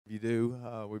you do.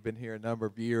 We've been here a number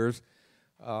of years.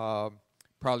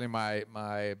 Probably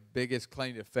my biggest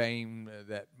claim to fame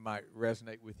that might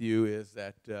resonate with you is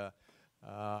that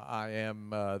I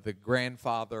am the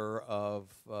grandfather of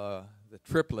the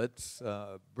triplets.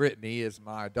 Brittany is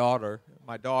my daughter,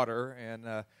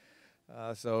 and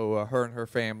so her and her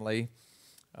family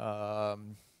was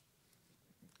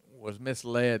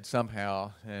misled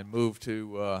somehow and moved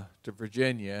to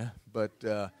Virginia, but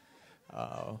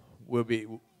we'll be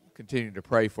continuing to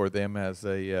pray for them as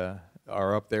they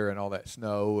are up there in all that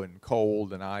snow and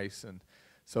cold and ice and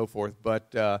so forth.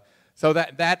 But so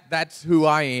that's who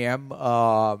I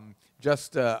am.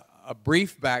 Just a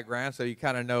brief background, so you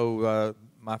kind of know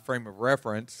my frame of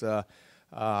reference.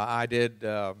 I did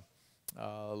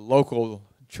local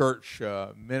church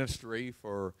ministry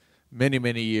for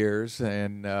many years,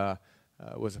 and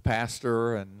was a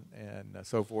pastor and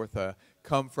so forth.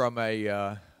 Come from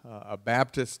a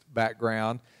Baptist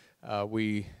background.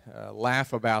 We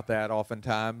laugh about that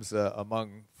oftentimes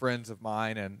among friends of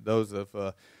mine and those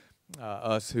of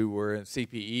us who were in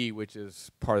CPE, which is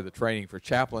part of the training for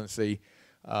chaplaincy.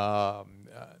 I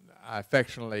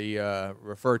affectionately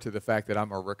refer to the fact that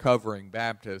I'm a recovering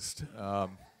Baptist,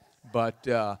 but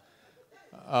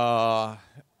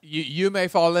you may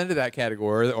fall into that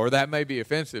category, or that may be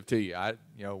offensive to you.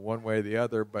 One way or the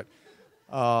other. But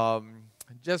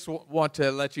just want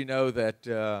to let you know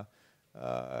that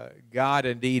God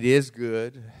indeed is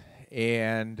good,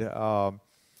 and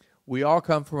we all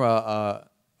come from a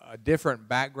different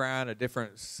background, a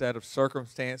different set of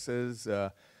circumstances.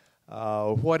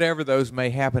 Whatever those may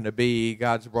happen to be,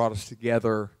 God's brought us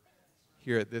together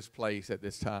here at this place at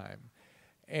this time.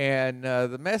 And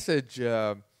the message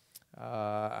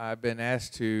I've been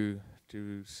asked to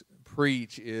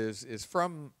preach is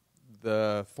from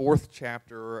the 4th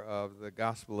chapter of the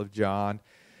Gospel of John,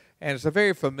 and it's a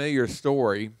very familiar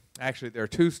story. Actually, there are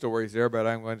two stories there, but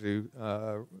I'm going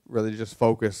to really just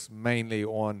focus mainly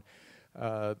on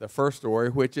the first story,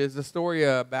 which is the story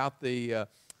about the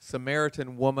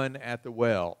Samaritan woman at the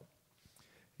well.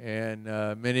 And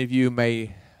many of you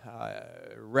may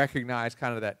recognize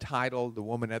kind of that title, The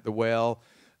Woman at the Well.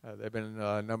 There have been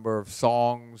a number of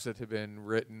songs that have been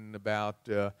written about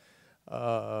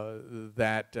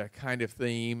that kind of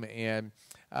theme, and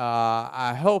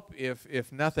I hope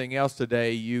if nothing else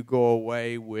today, you go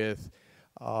away with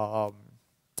a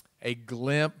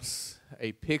glimpse,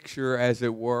 a picture, as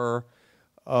it were,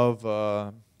 of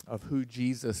who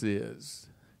Jesus is,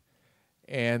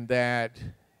 and that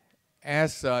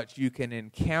as such you can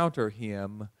encounter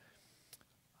him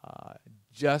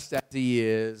just as he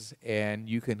is, and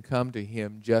you can come to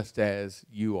him just as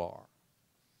you are.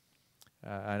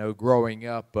 I know growing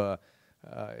up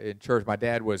in church, my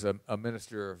dad was a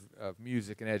minister of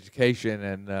music and education,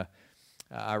 and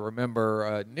I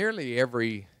remember nearly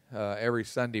every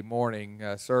Sunday morning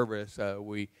service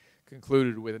we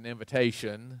concluded with an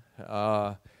invitation,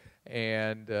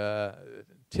 and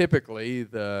typically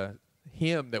the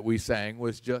hymn that we sang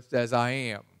was "Just as I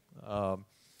Am."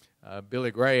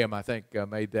 Billy Graham, I think,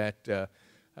 made that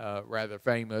rather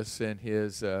famous in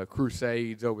his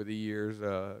crusades over the years,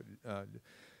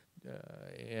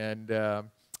 and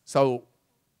so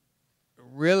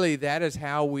really that is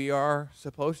how we are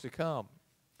supposed to come.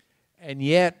 And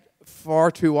yet, far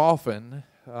too often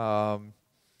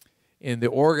in the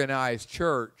organized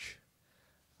church,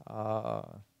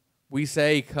 we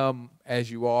say, "Come as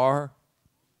you are,"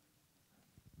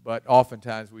 but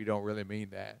oftentimes we don't really mean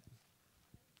that.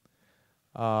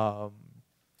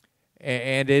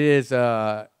 And it is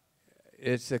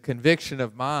it's a conviction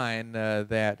of mine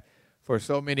that for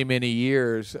so many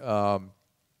years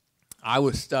I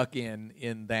was stuck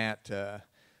in that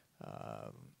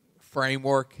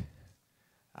framework.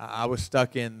 I was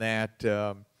stuck in that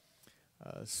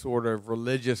sort of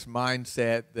religious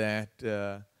mindset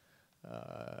that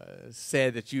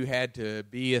said that you had to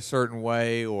be a certain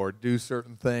way or do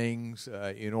certain things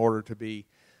in order to be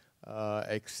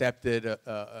accepted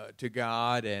to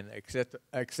God and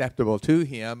acceptable to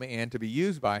him and to be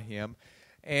used by him.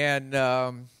 And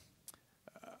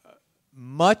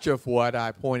much of what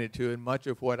I pointed to and much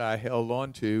of what I held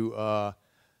on to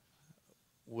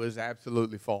was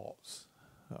absolutely false.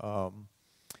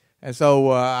 And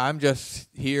so I'm just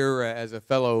here as a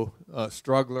fellow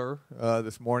struggler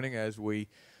this morning as we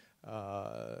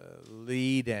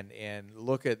lead and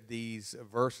look at these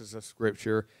verses of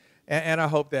Scripture. And I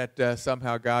hope that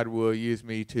somehow God will use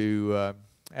me to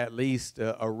at least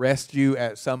arrest you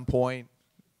at some point,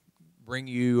 bring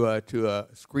you to a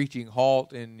screeching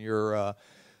halt in your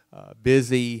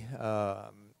busy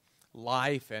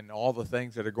life and all the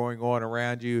things that are going on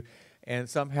around you, and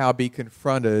somehow be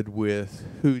confronted with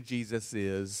who Jesus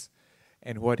is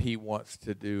and what he wants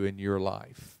to do in your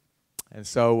life. And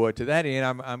so to that end,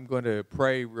 I'm going to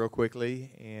pray real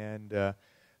quickly, and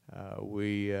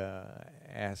we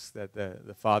ask that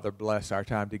the Father bless our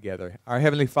time together. Our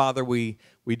Heavenly Father, we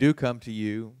do come to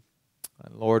you.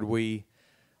 And Lord, we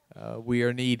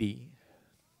are needy.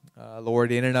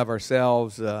 Lord, in and of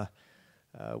ourselves,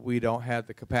 we don't have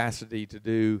the capacity to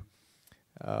do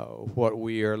what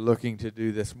we are looking to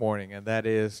do this morning, and that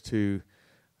is to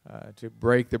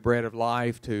break the bread of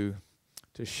life, to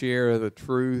share the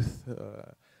truth,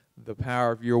 the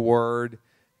power of your word,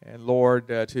 and Lord,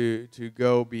 to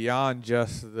go beyond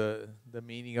just the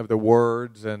meaning of the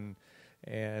words and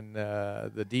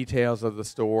the details of the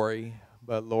story,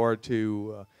 but Lord,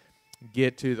 to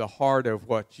get to the heart of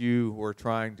what you were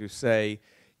trying to say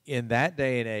in that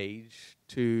day and age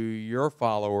to your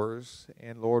followers,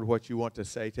 and Lord, what you want to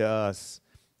say to us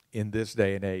in this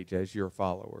day and age as your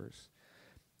followers.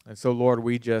 And so, Lord,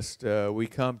 we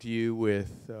come to you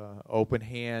with open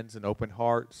hands and open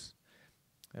hearts.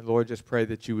 And, Lord, just pray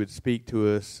that you would speak to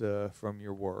us from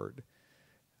your word.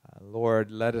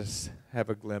 Lord, let us have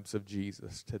a glimpse of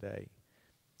Jesus today.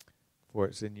 For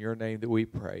it's in your name that we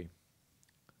pray.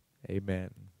 Amen.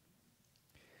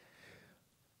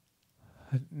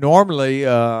 Normally,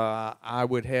 I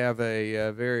would have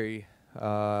a very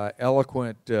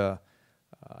eloquent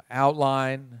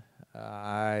outline.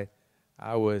 I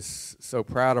was so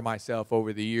proud of myself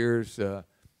over the years,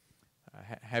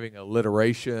 having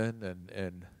alliteration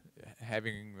and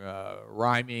having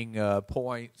rhyming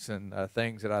points and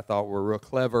things that I thought were real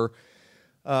clever.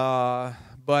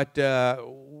 But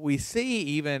we see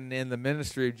even in the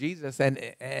ministry of Jesus and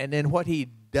in what he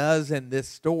does in this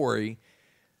story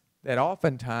that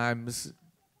oftentimes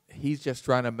he's just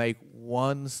trying to make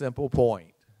one simple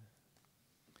point.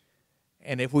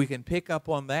 And if we can pick up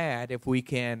on that, if we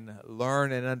can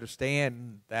learn and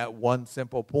understand that one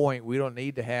simple point, we don't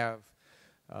need to have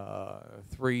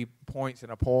 3 points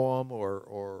in a poem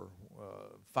or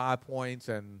 5 points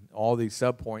and all these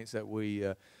subpoints that we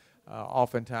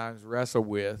oftentimes wrestle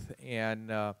with.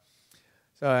 And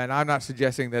and I'm not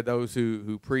suggesting that those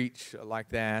who preach like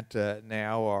that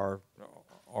now are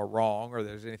wrong, or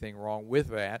there's anything wrong with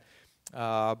that.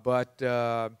 But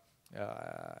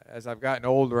as I've gotten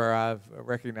older, I've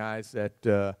recognized that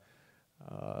there's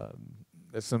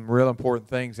some real important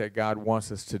things that God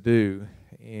wants us to do,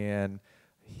 and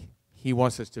he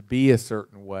wants us to be a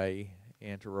certain way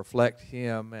and to reflect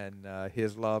him and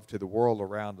his love to the world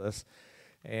around us.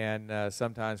 And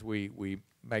sometimes we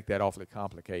make that awfully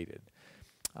complicated.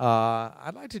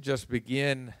 I'd like to just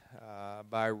begin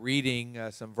by reading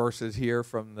some verses here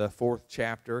from the 4th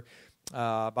chapter.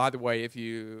 By the way, if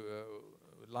you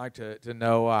would like to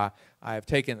know, I have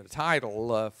taken the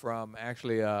title from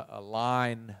actually a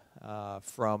line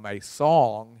from a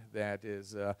song that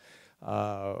is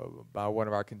by one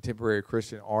of our contemporary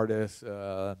Christian artists,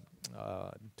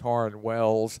 Taryn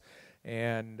Wells,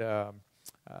 and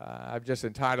I've just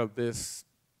entitled this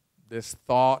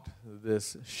thought,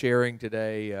 this sharing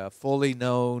today, Fully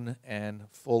Known and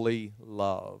Fully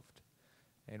Loved.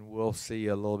 And we'll see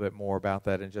a little bit more about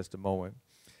that in just a moment.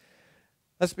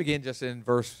 Let's begin just in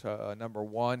verse number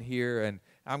 1 here, and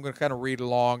I'm going to kind of read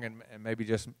along and maybe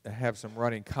just have some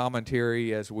running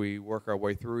commentary as we work our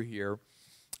way through here.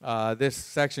 This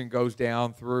section goes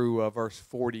down through verse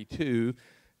 42,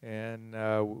 and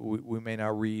we may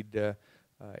not read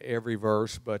every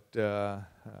verse, but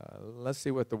let's see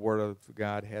what the Word of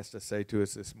God has to say to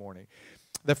us this morning.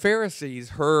 The Pharisees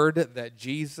heard that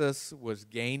Jesus was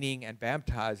gaining and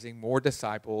baptizing more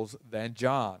disciples than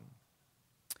John,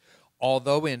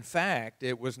 although in fact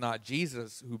it was not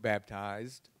Jesus who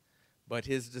baptized, but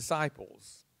his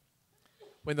disciples.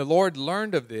 When the Lord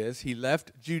learned of this, he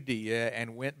left Judea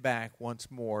and went back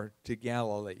once more to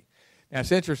Galilee. Now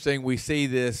it's interesting, we see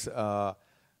this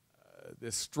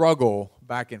struggle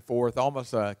back and forth,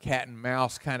 almost a cat and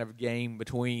mouse kind of game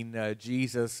between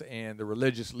Jesus and the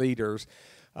religious leaders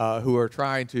who are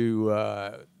trying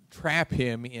to trap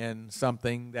him in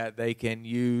something that they can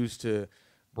use to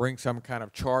bring some kind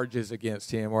of charges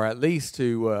against him, or at least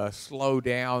to slow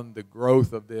down the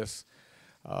growth of this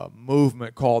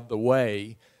movement called the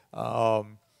Way.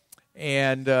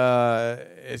 And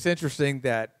it's interesting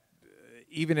that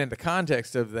even in the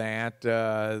context of that,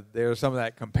 there's some of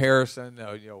that comparison.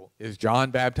 Is John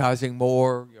baptizing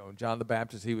more? John the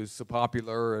Baptist, he was so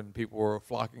popular and people were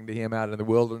flocking to him out in the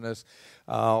wilderness.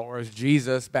 Or is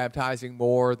Jesus baptizing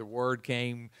more? The word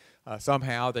came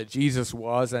somehow that Jesus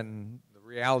was, and the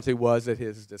reality was that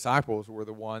his disciples were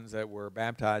the ones that were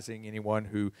baptizing anyone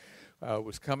who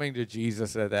was coming to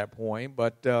Jesus at that point.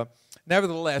 But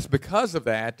nevertheless, because of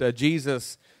that,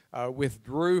 Jesus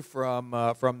withdrew from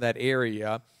that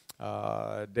area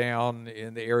down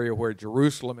in the area where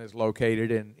Jerusalem is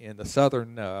located in the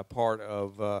southern part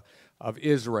of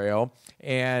Israel,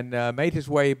 and made his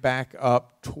way back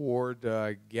up toward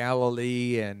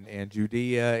Galilee and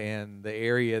Judea and the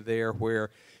area there where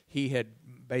he had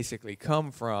basically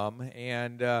come from.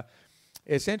 And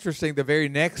it's interesting, the very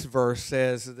next verse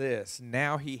says this: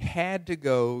 now he had to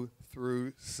go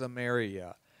through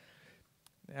Samaria.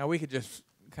 Now we could just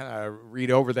kind of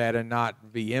read over that and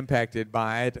not be impacted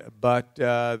by it, but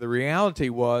the reality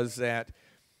was that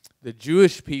the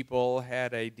Jewish people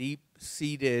had a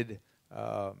deep-seated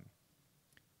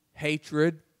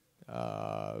hatred,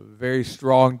 very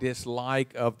strong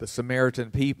dislike of the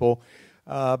Samaritan people,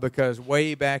 because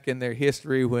way back in their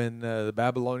history when the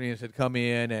Babylonians had come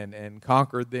in and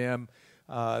conquered them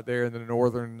there in the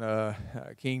northern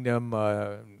kingdom,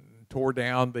 tore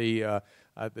down the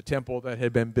temple that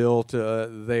had been built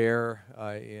there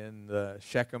in the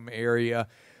Shechem area.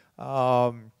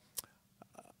 All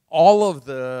of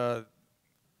the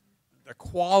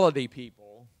quality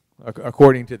people,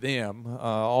 according to them,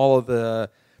 all of the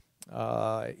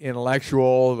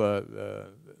intellectual,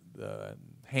 the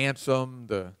handsome,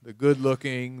 the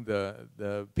good-looking,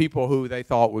 the people who they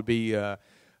thought would be a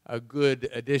good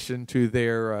addition to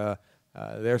their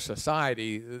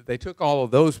society, they took all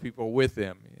of those people with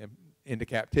them into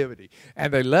captivity.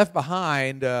 And they left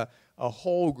behind a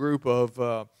whole group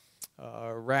of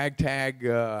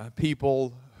ragtag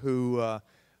people who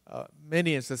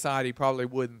many in society probably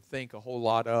wouldn't think a whole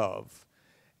lot of.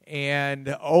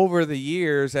 And over the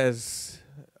years, as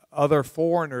other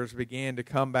foreigners began to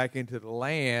come back into the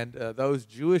land, those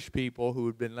Jewish people who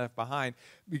had been left behind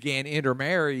began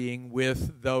intermarrying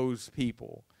with those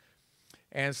people.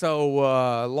 And so,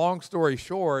 long story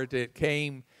short, it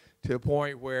came to a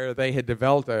point where they had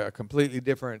developed a completely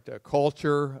different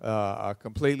culture, a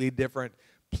completely different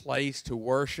place to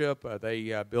worship.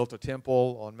 They built a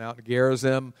temple on Mount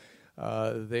Gerizim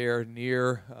there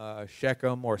near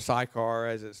Shechem, or Sychar,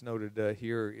 as it's noted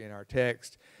here in our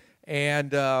text.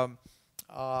 And there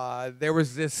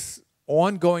was this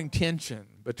ongoing tension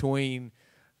between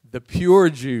the pure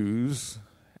Jews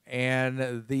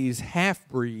and these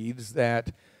half-breeds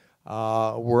that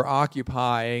were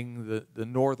occupying the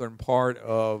northern part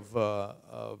of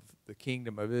the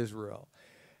kingdom of Israel.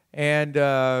 And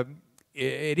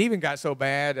it even got so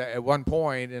bad at one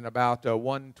point in about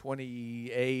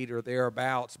 128 or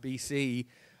thereabouts BC,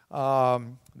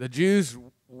 the Jews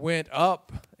went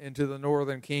up into the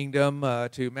northern kingdom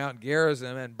to Mount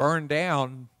Gerizim and burned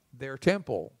down their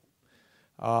temple.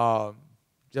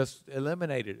 Just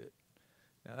eliminated it.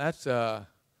 Now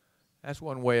that's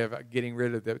one way of getting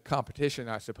rid of the competition,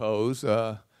 I suppose.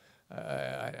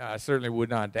 I certainly would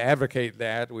not advocate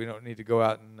that. We don't need to go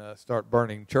out and start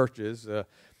burning churches.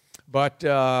 But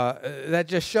that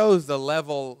just shows the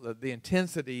level, the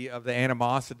intensity of the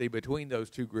animosity between those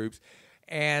two groups.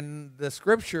 And the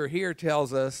scripture here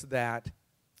tells us that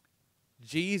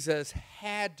Jesus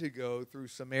had to go through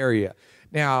Samaria.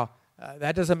 Now,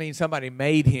 that doesn't mean somebody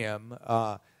made him.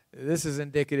 This is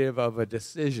indicative of a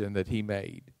decision that he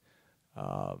made.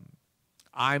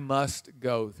 I must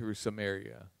go through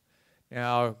Samaria.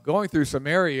 Now, going through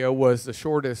Samaria was the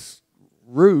shortest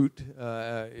route,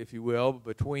 if you will,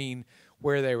 between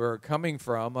where they were coming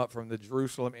from, up from the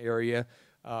Jerusalem area,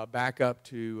 back up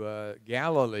to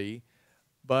Galilee.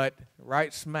 But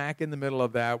right smack in the middle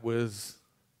of that was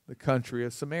the country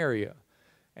of Samaria.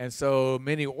 And so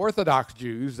many Orthodox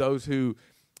Jews, those who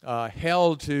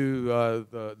held to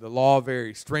the law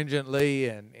very stringently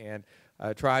and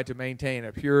tried to maintain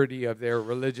a purity of their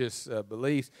religious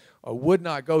beliefs, would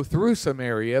not go through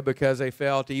Samaria because they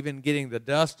felt even getting the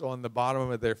dust on the bottom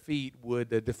of their feet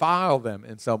would defile them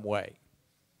in some way.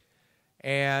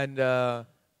 And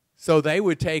so they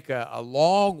would take a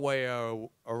long way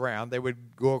around. They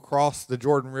would go across the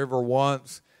Jordan River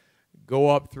once, go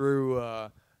up through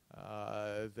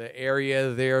the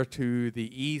area there to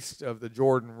the east of the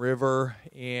Jordan River,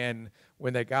 and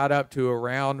when they got up to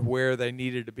around where they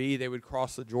needed to be, they would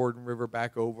cross the Jordan River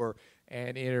back over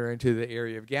and enter into the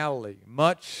area of Galilee.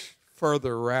 Much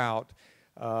further route,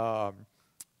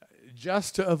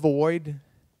 just to avoid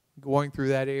going through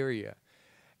that area.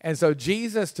 And so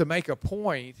Jesus, to make a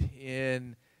point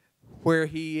in where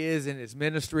he is in his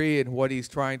ministry and what he's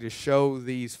trying to show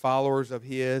these followers of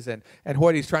his and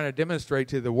what he's trying to demonstrate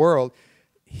to the world,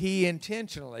 he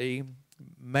intentionally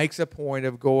makes a point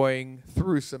of going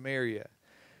through Samaria.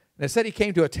 And it said he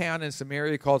came to a town in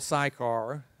Samaria called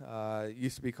Sychar. It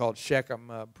used to be called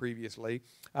Shechem previously.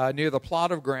 Near the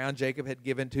plot of ground Jacob had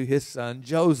given to his son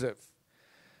Joseph.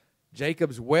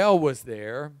 Jacob's well was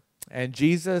there, and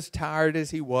Jesus, tired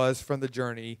as he was from the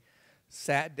journey,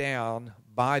 sat down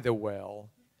by the well.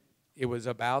 It was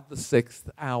about the 6th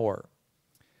hour.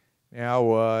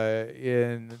 Now,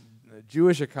 in the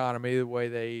Jewish economy, the way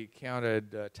they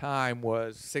counted time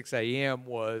was 6 a.m.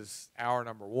 was hour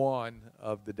number 1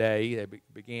 of the day. They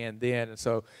began then. And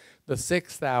so the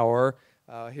 6th hour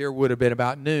here would have been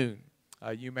about noon.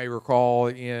 You may recall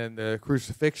in the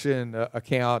crucifixion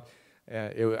account,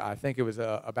 I think it was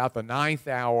about the 9th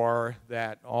hour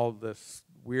that all this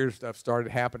weird stuff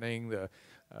started happening, the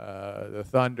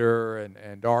thunder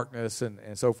and darkness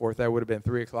and so forth. That would have been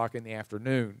 3 o'clock in the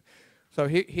afternoon. So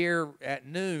here at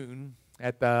noon,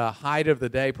 at the height of the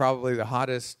day, probably the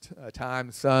hottest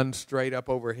time, sun straight up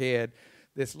overhead,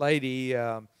 this lady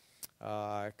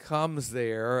comes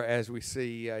there, as we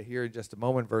see here in just a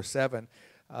moment, verse 7.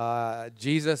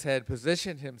 Jesus had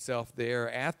positioned himself there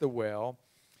at the well,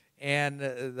 and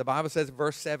the Bible says in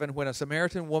verse 7, when a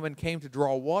Samaritan woman came to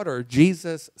draw water,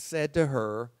 Jesus said to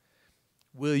her,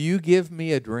 "Will you give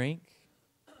me a drink?"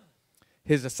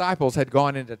 His disciples had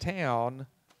gone into town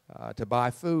to buy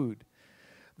food.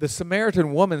 The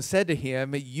Samaritan woman said to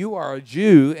him, "You are a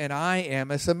Jew, and I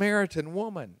am a Samaritan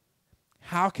woman.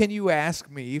 How can you ask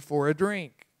me for a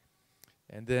drink?"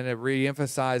 And then it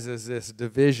reemphasizes this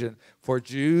division, for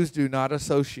Jews do not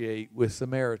associate with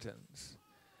Samaritans.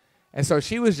 And so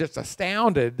she was just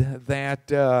astounded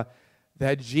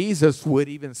that Jesus would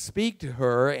even speak to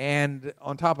her, and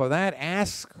on top of that,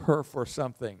 ask her for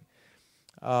something.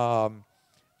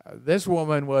 This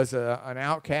woman was an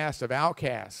outcast of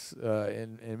outcasts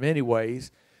in many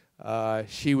ways.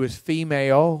 She was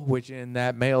female, which in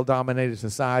that male-dominated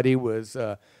society was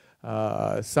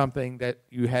something that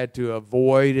you had to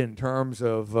avoid in terms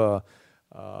of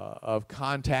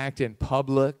contact in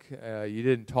public. You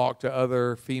didn't talk to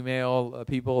other female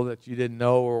people that you didn't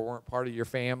know or weren't part of your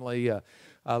family.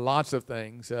 Lots of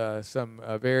things. Some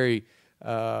very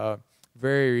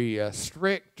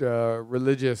strict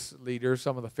religious leaders,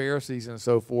 some of the Pharisees and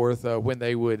so forth, when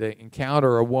they would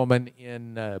encounter a woman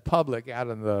in public, out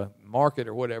in the market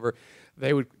or whatever,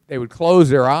 they would close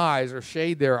their eyes or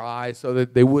shade their eyes so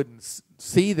that they wouldn't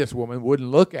see this woman, wouldn't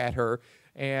look at her,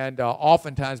 and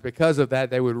oftentimes because of that,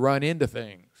 they would run into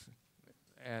things.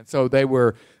 And so they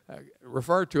were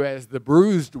referred to as the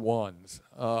bruised ones.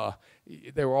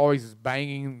 They were always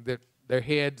banging their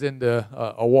heads into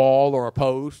a wall or a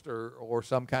post or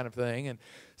some kind of thing. And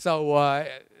so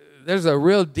there's a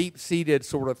real deep-seated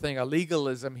sort of thing, a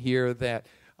legalism here that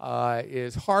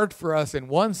is hard for us in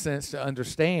one sense to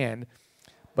understand.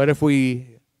 But if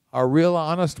we are real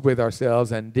honest with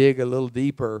ourselves and dig a little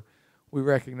deeper, we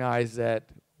recognize that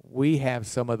we have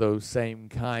some of those same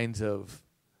kinds of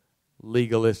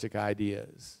legalistic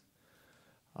ideas.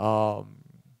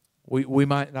 We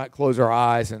might not close our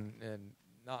eyes and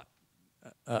not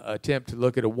attempt to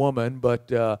look at a woman, but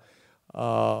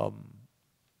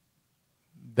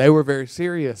they were very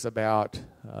serious about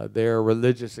their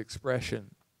religious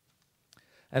expression.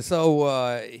 And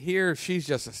so here she's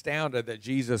just astounded that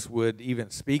Jesus would even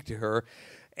speak to her.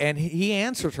 And he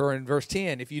answered her in verse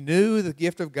 10, "If you knew the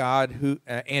gift of God who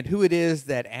it is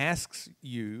that asks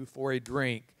you for a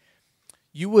drink,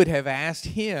 you would have asked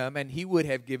him, and he would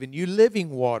have given you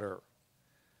living water."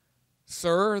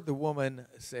 "Sir," the woman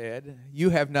said,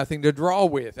 "you have nothing to draw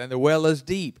with, and the well is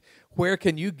deep. Where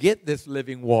can you get this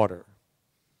living water?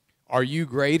 Are you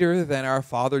greater than our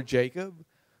father Jacob,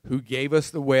 who gave us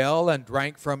the well and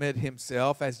drank from it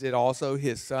himself, as did also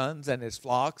his sons and his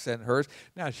flocks and herds?"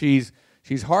 Now she's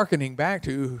hearkening back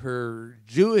to her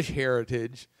Jewish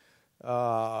heritage,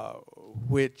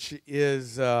 which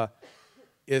is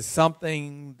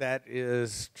something that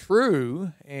is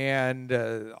true, and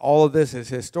all of this is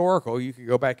historical. You could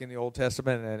go back in the Old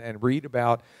Testament and read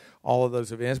about all of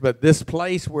those events, but this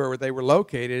place where they were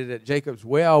located at Jacob's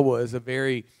Well was a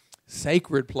very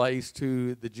sacred place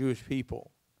to the Jewish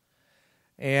people.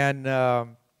 And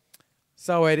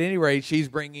so at any rate, she's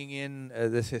bringing in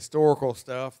this historical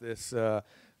stuff, this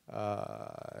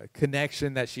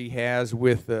connection that she has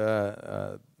with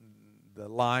the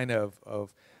line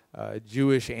of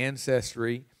Jewish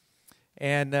ancestry.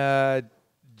 And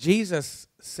Jesus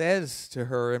says to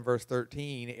her in verse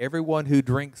 13, "Everyone who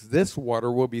drinks this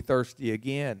water will be thirsty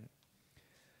again.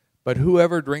 But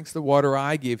whoever drinks the water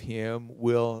I give him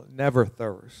will never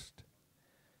thirst.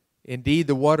 Indeed,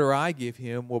 the water I give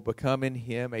him will become in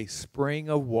him a spring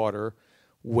of water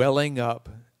welling up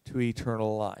to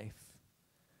eternal life."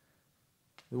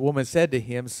 The woman said to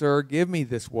him, "Sir, give me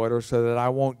this water so that I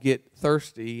won't get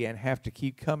thirsty and have to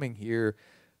keep coming here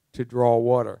to draw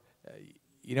water."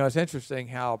 It's interesting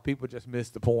how people just miss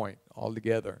the point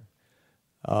altogether.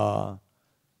 And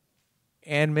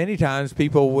many times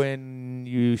people, when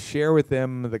you share with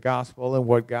them the gospel and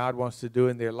what God wants to do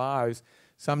in their lives,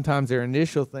 sometimes their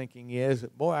initial thinking is,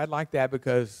 boy, I'd like that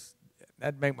because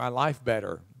that'd make my life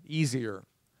better, easier.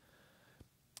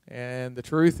 And the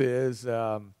truth is,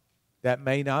 that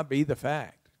may not be the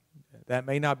fact. That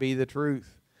may not be the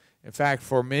truth. In fact,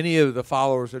 for many of the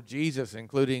followers of Jesus,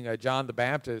 including John the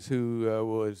Baptist, who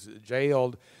was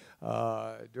jailed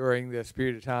during this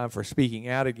period of time for speaking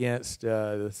out against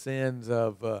the sins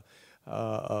of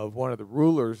one of the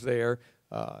rulers there,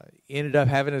 ended up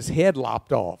having his head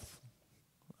lopped off.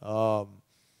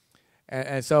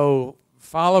 And so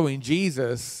following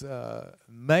Jesus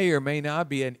may or may not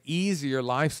be an easier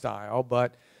lifestyle,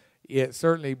 but it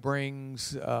certainly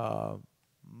brings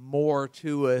more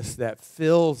to us that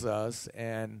fills us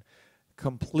and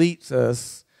completes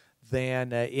us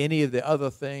than any of the other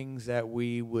things that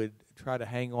we would try to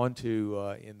hang on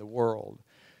to in the world.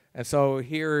 And so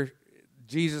here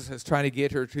Jesus is trying to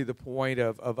get her to the point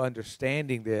of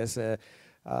understanding this,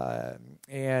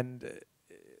 and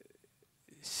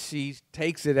she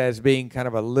takes it as being kind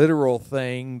of a literal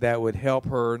thing that would help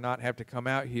her not have to come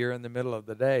out here in the middle of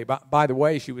the day. By the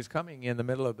way, she was coming in the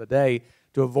middle of the day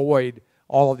to avoid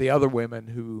all of the other women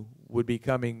who would be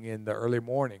coming in the early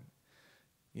morning.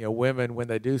 Women, when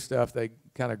they do stuff, they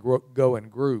kind of go in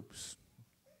groups,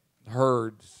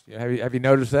 herds. Have you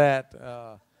noticed that?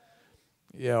 The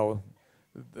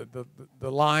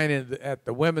line at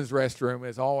the women's restroom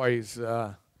is always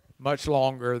much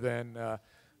longer than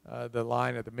the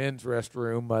line at the men's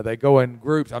restroom. They go in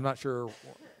groups. I'm not sure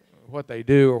what they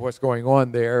do or what's going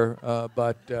on there,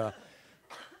 but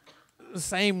the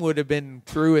same would have been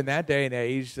true in that day and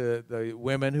age. The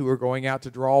women who were going out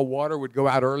to draw water would go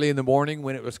out early in the morning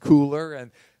when it was cooler,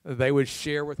 and they would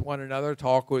share with one another,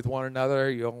 talk with one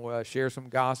another, share some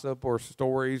gossip or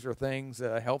stories or things,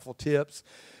 helpful tips.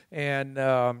 And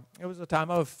it was a time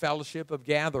of fellowship, of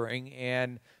gathering,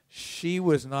 and she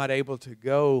was not able to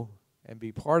go and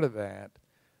be part of that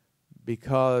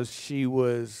because she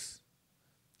was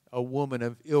a woman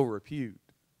of ill repute.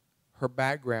 Her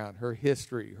background, her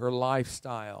history, her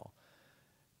lifestyle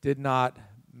did not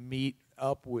match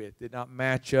up with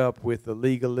the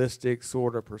legalistic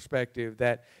sort of perspective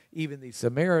that even the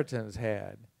Samaritans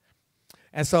had.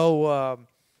 And so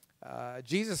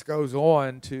Jesus goes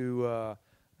on to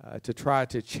try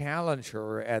to challenge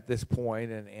her at this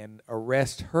point and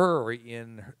arrest her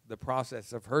in the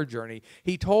process of her journey.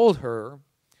 He told her,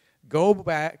 "Go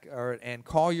back and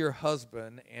call your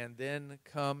husband and then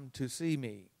come to see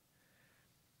me."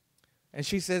 And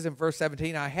she says in verse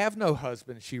 17, "I have no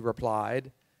husband," she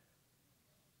replied.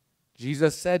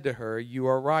 Jesus said to her, "You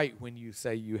are right when you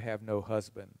say you have no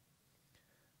husband.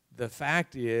 The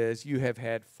fact is, you have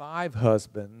had 5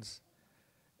 husbands,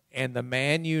 and the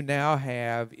man you now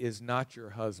have is not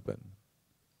your husband."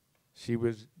 She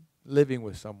was living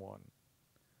with someone.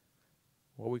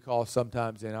 What we call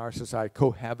sometimes in our society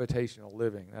cohabitational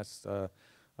living. That's a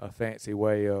fancy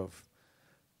way of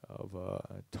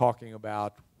talking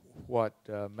about what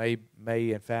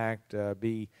may in fact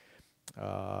be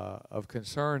of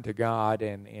concern to God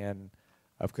and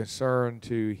of concern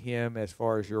to Him as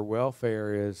far as your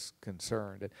welfare is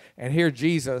concerned. And here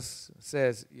Jesus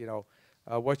says,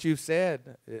 what you've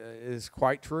said is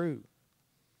quite true.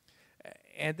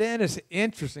 And then it's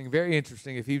interesting, very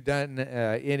interesting, if you've done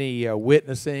any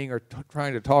witnessing or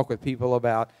trying to talk with people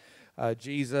about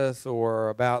Jesus or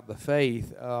about the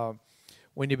faith,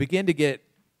 when you begin to get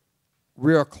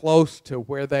real close to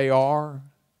where they are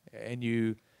and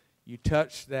you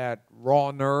touch that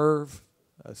raw nerve,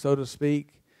 so to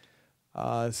speak,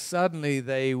 suddenly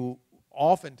they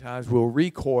oftentimes will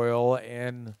recoil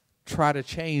and try to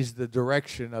change the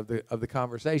direction of the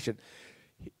conversation.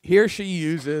 Here she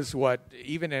uses what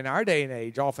even in our day and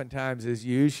age oftentimes is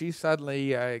used. She suddenly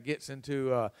gets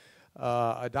into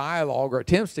a dialogue or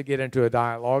attempts to get into a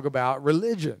dialogue about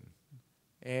religion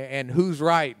and who's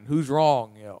right and who's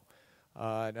wrong.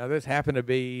 Now this happened to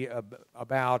be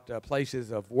about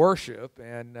places of worship,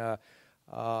 and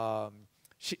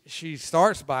she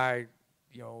starts by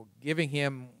giving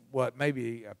him what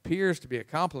maybe appears to be a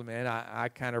compliment. I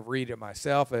kind of read it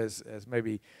myself as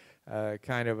maybe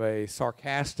kind of a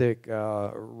sarcastic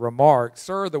remark.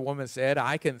 "Sir," the woman said,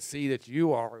 "I can see that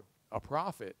you are a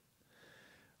prophet."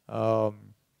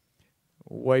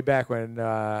 Way back when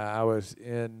I was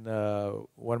in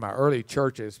one of my early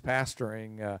churches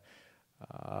pastoring,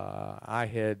 I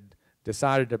had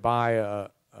decided to buy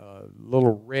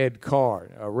little red car.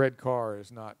 A red car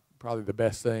is not probably the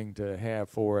best thing to have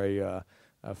for a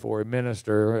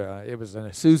minister. It was an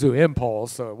Isuzu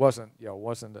Impulse, so it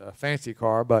wasn't a fancy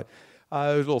car, but it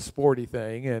was a little sporty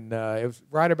thing. And it was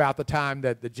right about the time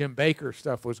that the Jim Bakker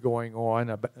stuff was going on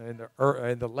in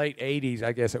the late '80s,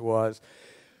 I guess it was.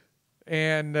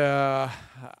 And I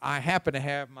happened to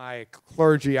have my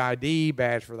clergy ID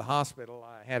badge for the hospital.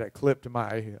 I had it clipped to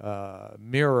my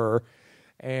mirror.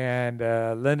 And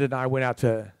Linda and I went out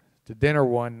to dinner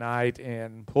one night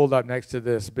and pulled up next to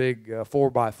this big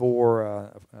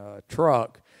 4x4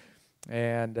 truck.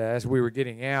 And as we were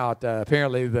getting out,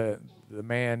 apparently the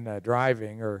man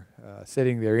driving or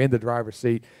sitting there in the driver's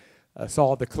seat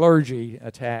saw the clergy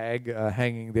tag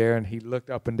hanging there, and he looked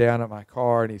up and down at my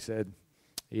car and he said,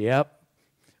 "Yep,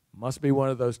 must be one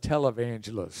of those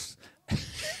televangelists."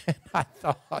 And I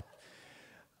thought,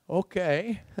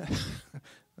 okay.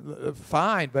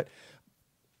 Fine, but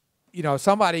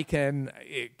somebody can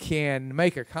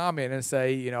make a comment and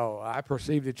say, I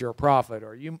perceive that you're a prophet,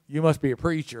 or you must be a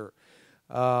preacher,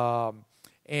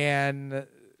 and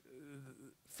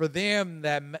for them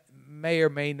that may or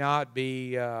may not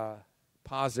be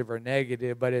positive or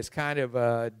negative, but it's kind of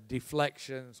a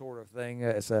deflection sort of thing.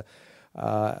 It's an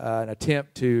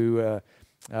attempt to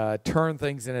turn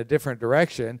things in a different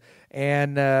direction,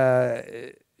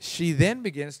 and she then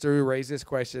begins to raise this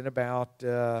question about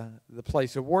the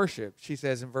place of worship. She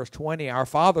says in verse 20, "Our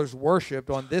fathers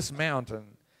worshipped on this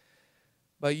mountain,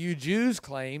 but you Jews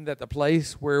claim that the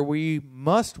place where we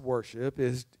must worship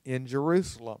is in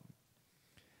Jerusalem."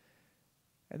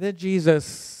 And then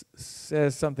Jesus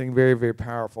says something very, very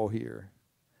powerful here.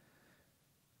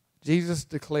 Jesus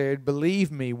declared,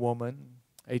 "Believe me, woman,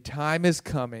 a time is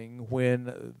coming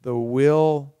when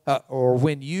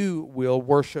when you will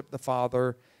worship the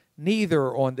Father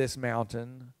neither on this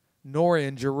mountain nor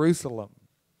in Jerusalem.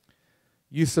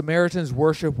 You Samaritans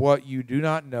worship what you do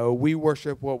not know. We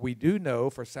worship what we do know,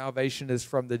 for salvation is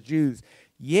from the Jews.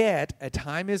 Yet a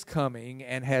time is coming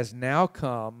and has now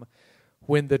come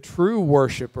when the true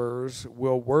worshipers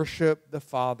will worship the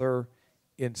Father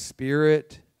in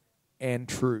spirit and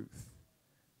truth.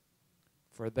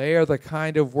 For they are the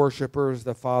kind of worshipers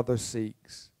the Father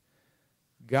seeks.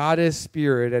 God is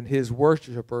spirit, and his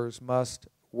worshipers must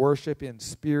worship in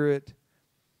spirit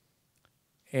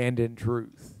and in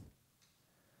truth."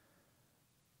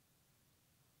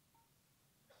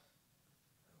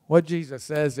 What Jesus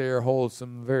says there holds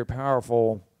some very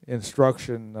powerful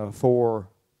instruction for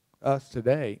us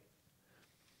today.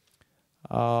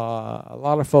 A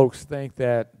lot of folks think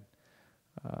that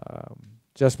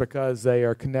just because they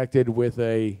are connected with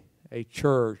a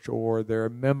church, or they're a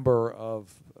member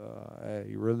of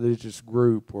a religious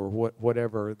group, or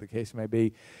whatever the case may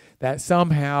be, that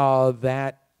somehow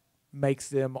that makes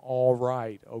them all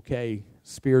right, okay,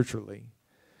 spiritually.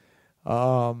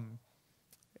 And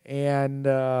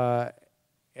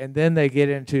then they get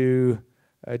into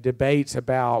debates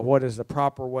about what is the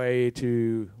proper way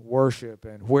to worship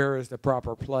and where is the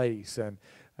proper place. And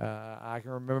I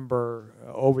can remember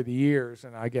over the years,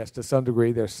 and I guess to some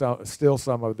degree there's still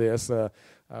some of this,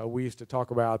 we used to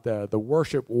talk about the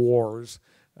worship wars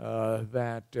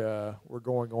that were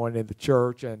going on in the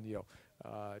church. And,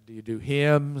 do you do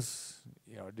hymns?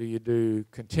 Do you do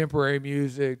contemporary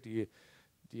music? Do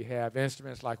you have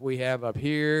instruments like we have up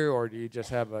here, or do you just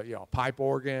have a pipe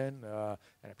organ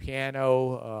and a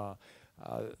piano?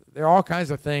 There are all kinds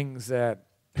of things that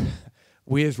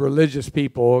we as religious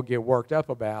people get worked up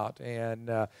about, and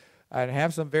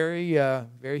have some very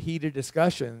very heated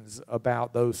discussions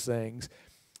about those things,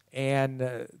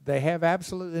 and they have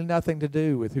absolutely nothing to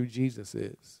do with who Jesus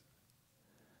is.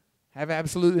 Have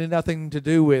absolutely nothing to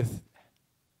do with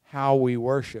how we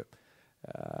worship.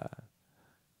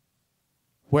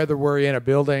 Whether we're in a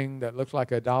building that looks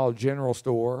like a Dollar General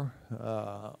store,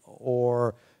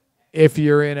 or if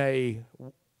you're in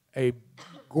a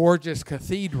gorgeous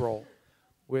cathedral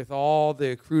with all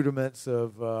the accoutrements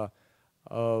of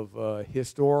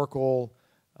historical,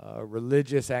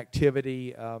 religious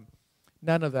activity,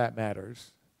 none of that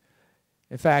matters.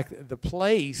 In fact, the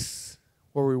place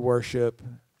where we worship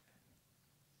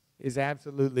is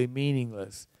absolutely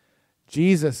meaningless.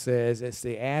 Jesus says it's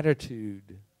the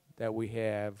attitude that we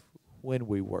have when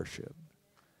we worship.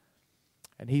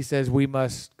 And he says we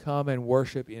must come and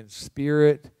worship in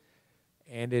spirit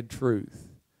and in truth.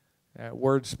 That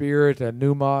word spirit,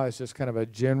 pneuma, is just kind of a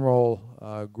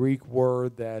general Greek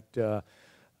word that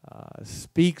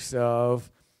speaks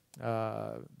of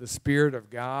the Spirit of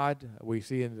God. We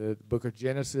see in the book of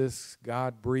Genesis,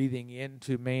 God breathing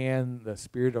into man the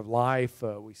Spirit of life.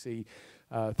 We see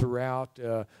throughout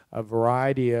a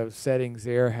variety of settings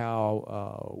there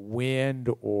how wind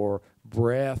or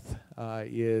breath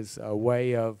is a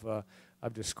way of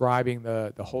describing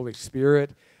the Holy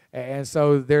Spirit. And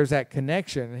so there's that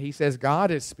connection. He says God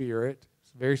is Spirit.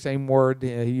 It's the very same word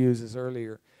he uses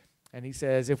earlier. And he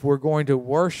says if we're going to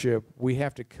worship, we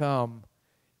have to come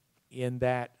in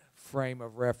that frame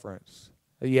of reference.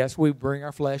 Yes, we bring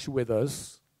our flesh with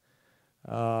us,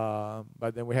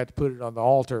 but then we have to put it on the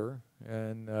altar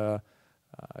and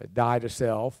die to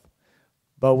self.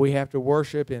 But we have to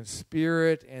worship in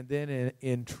spirit and then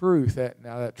in truth.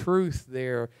 Now, that truth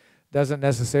there doesn't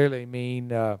necessarily mean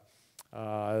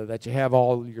that you have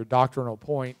all your doctrinal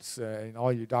points and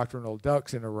all your doctrinal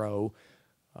ducks in a row.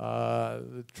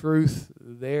 The truth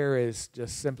there is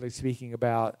just simply speaking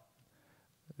about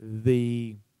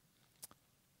the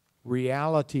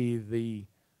reality, the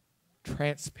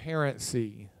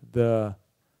transparency, the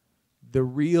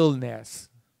realness,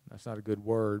 that's not a good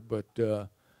word, but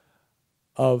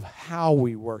of how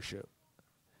we worship.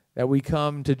 That we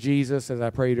come to Jesus, as I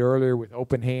prayed earlier, with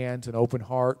open hands and open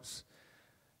hearts,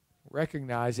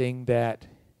 recognizing that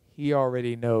He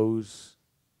already knows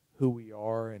who we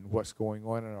are and what's going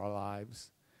on in our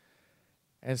lives.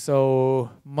 And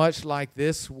so, much like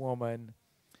this woman,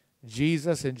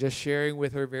 Jesus, in just sharing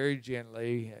with her very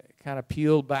gently, kind of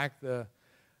peeled back the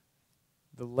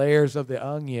layers of the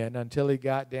onion until he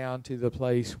got down to the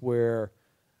place where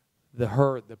the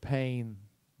hurt, the pain,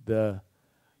 the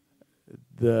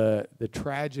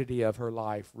tragedy of her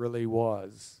life really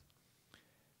was.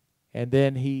 And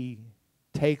then he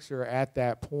takes her at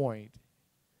that point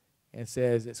and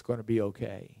says, it's going to be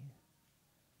okay.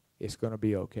 It's going to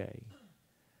be okay.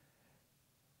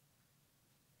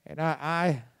 And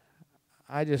I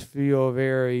just feel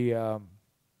very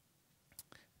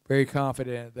very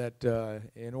confident that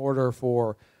in order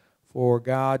for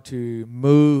God to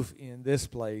move in this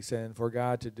place and for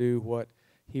God to do what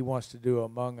He wants to do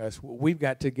among us, we've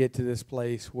got to get to this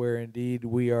place where indeed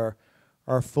we are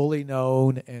fully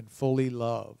known and fully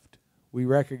loved. We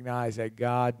recognize that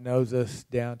God knows us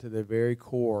down to the very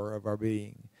core of our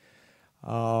being.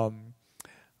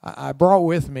 I brought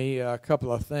with me a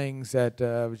couple of things that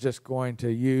I was just going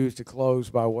to use to close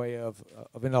by way of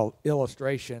an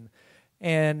illustration.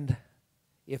 And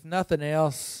if nothing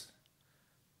else,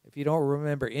 if you don't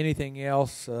remember anything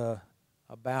else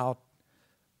about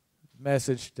the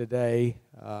message today,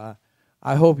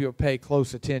 I hope you'll pay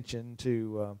close attention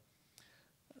to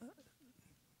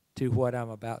what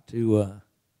I'm about to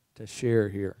share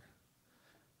here.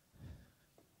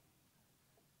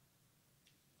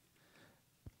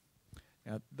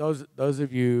 Now, those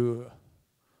of you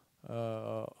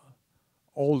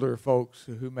older folks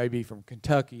who may be from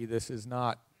Kentucky, this is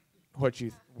not what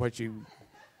you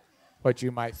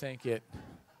might think it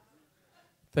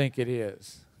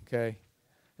is. Okay,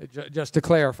 just to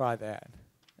clarify that.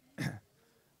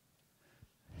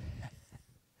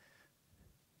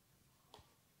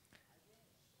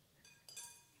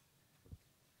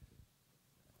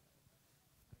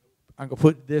 I'm going to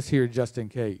put this here just in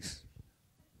case.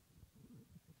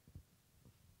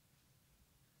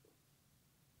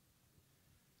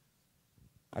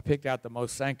 I picked out the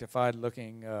most sanctified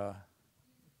looking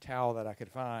towel that I could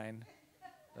find.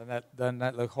 Doesn't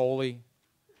that look holy?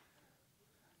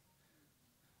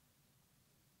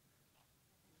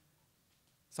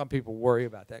 Some people worry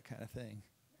about that kind of thing.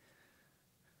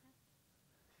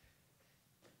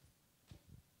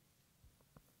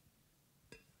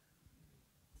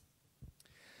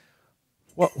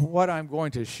 What I'm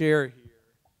going to share here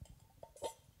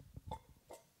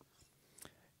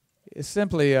is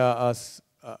simply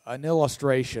an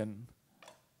illustration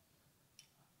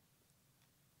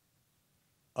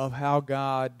of how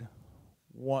God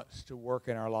wants to work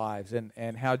in our lives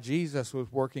and how Jesus was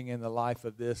working in the life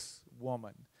of this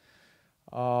woman.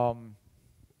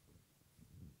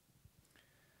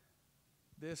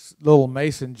 This little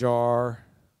mason jar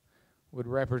would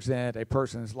represent a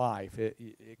person's life.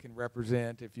 It can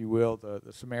represent, if you will,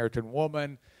 the Samaritan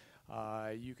woman.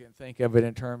 You can think of it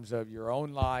in terms of your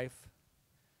own life.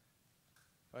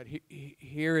 But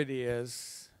here it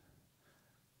is,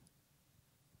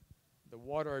 the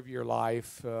water of your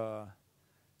life. And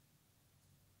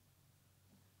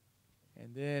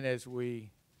then as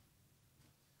we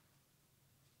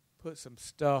put some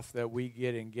stuff that we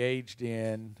get engaged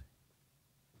in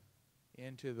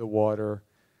into the water,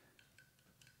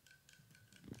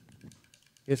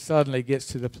 it suddenly gets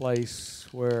to the place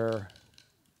where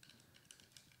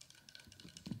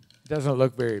doesn't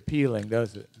look very appealing,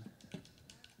 does it?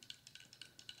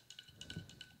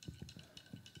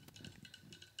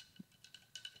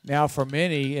 Now, for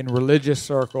many in religious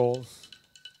circles,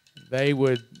 they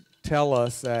would tell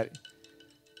us that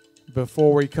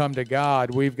before we come to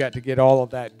God, we've got to get all of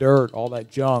that dirt, all that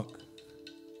junk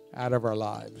out of our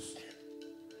lives.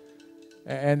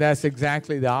 And that's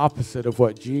exactly the opposite of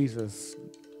what Jesus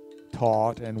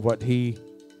taught and what he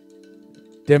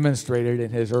demonstrated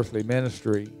in his earthly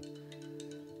ministry.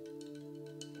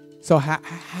 So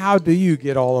how do you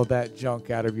get all of that junk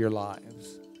out of your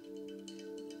lives?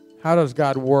 How does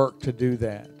God work to do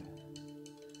that?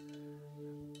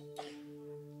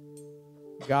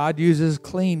 God uses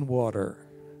clean water.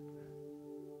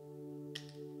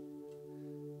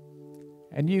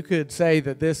 And you could say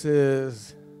that this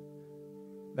is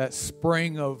that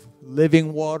spring of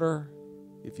living water,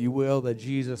 if you will, that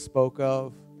Jesus spoke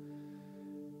of.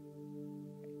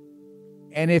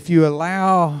 And if you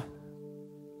allow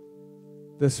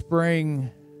the spring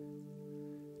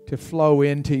to flow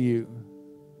into you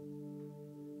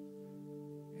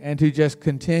and to just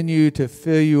continue to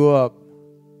fill you up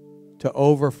to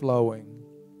overflowing,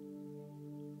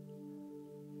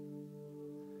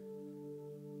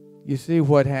 you see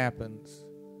what happens.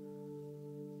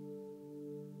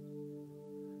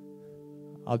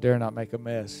 I'll dare not make a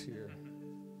mess here.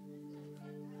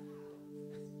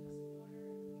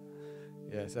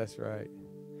 Yes, that's right.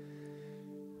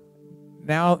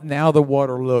 Now the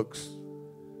water looks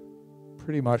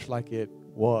pretty much like it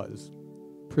was.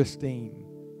 Pristine,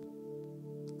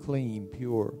 clean,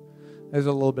 pure. There's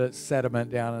a little bit of sediment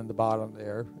down in the bottom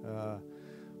there.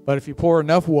 But if you pour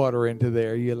enough water into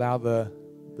there, you allow the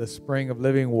spring of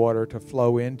living water to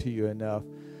flow into you enough,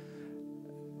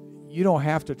 you don't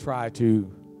have to try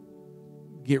to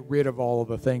get rid of all of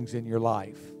the things in your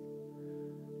life.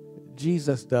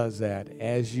 Jesus does that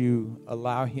as you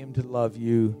allow him to love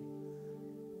you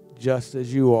just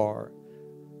as you are.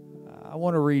 I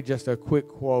want to read just a quick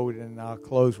quote, and I'll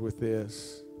close with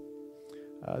this.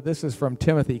 This is from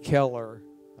Timothy Keller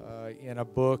in a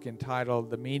book entitled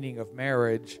The Meaning of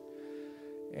Marriage.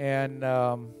 And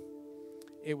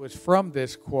it was from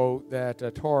this quote that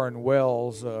Torrin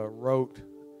Wells wrote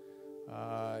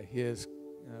his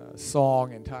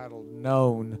song entitled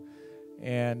Known.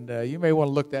 And you may want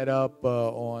to look that up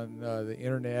on the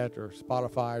internet or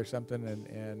Spotify or something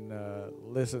and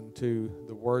listen to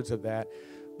the words of that.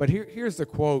 But here's the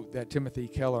quote that Timothy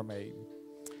Keller made.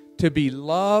 To be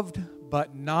loved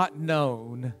but not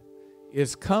known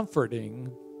is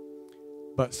comforting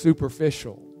but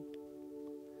superficial.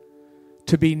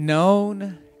 To be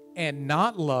known and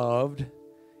not loved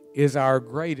is our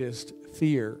greatest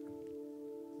fear,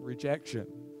 rejection.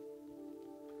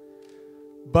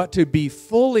 But to be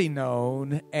fully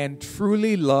known and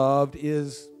truly loved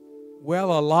is,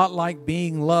 well, a lot like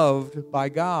being loved by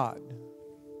God.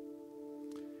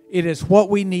 It is what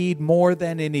we need more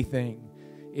than anything.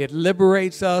 It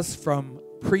liberates us from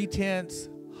pretense,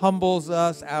 humbles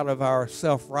us out of our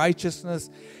self-righteousness,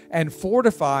 and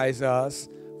fortifies us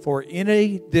for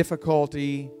any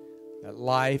difficulty that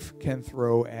life can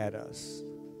throw at us.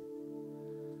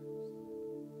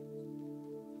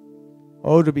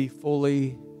 Oh, to be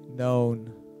fully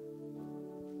known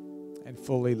and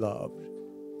fully loved.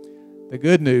 The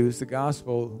good news, the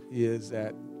gospel, is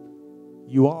that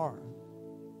you are.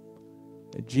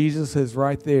 That Jesus is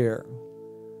right there,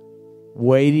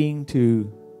 waiting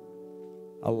to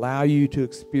allow you to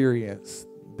experience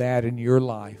that in your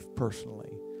life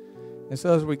personally. And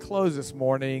so as we close this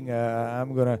morning,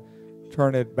 I'm going to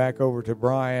turn it back over to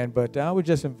Brian, but I would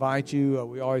just invite you,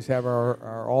 we always have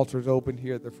our altars open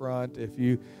here at the front. If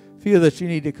you feel that you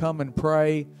need to come and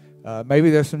pray, maybe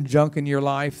there's some junk in your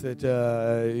life that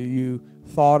you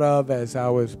thought of as I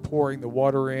was pouring the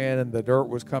water in and the dirt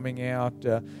was coming out,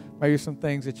 maybe some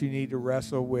things that you need to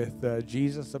wrestle with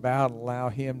Jesus about and allow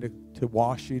him to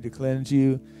wash you, to cleanse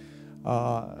you.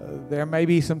 There may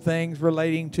be some things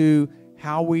relating to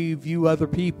how we view other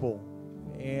people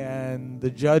and the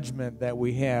judgment that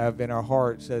we have in our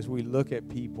hearts as we look at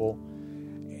people.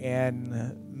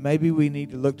 And maybe we need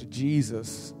to look to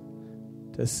Jesus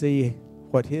to see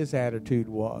what his attitude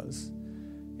was.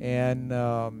 And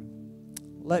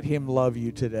let him love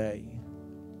you today,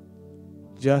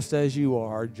 just as you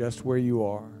are, just where you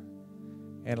are.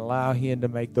 And allow him to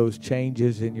make those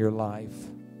changes in your life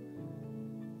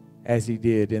as he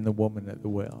did in the woman at the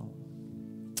well.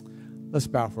 Let's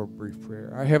bow for a brief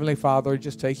prayer. Our Heavenly Father,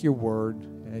 just take your word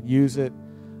and use it.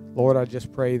 Lord, I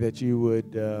just pray that you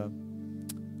would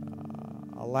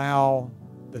allow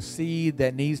the seed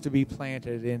that needs to be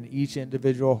planted in each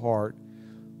individual heart,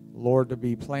 Lord, to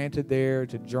be planted there,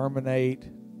 to germinate,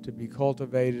 to be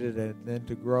cultivated, and then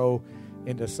to grow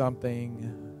into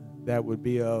something that would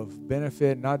be of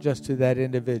benefit, not just to that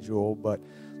individual, but,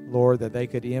 Lord, that they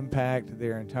could impact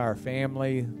their entire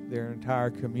family, their entire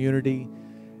community.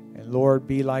 And, Lord,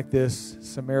 be like this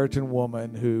Samaritan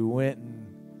woman who went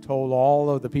and told all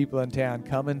of the people in town,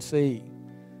 come and see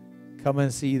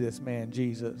this man,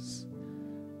 Jesus.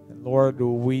 And, Lord,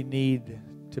 we need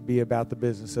to be about the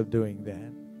business of doing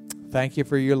that. Thank you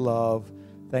for your love.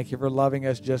 Thank you for loving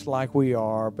us just like we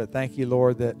are. But thank you,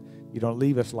 Lord, that you don't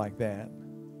leave us like that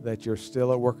you're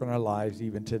still at work in our lives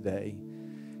even today.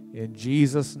 In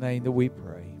Jesus' name that we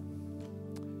pray.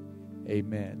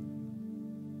 Amen.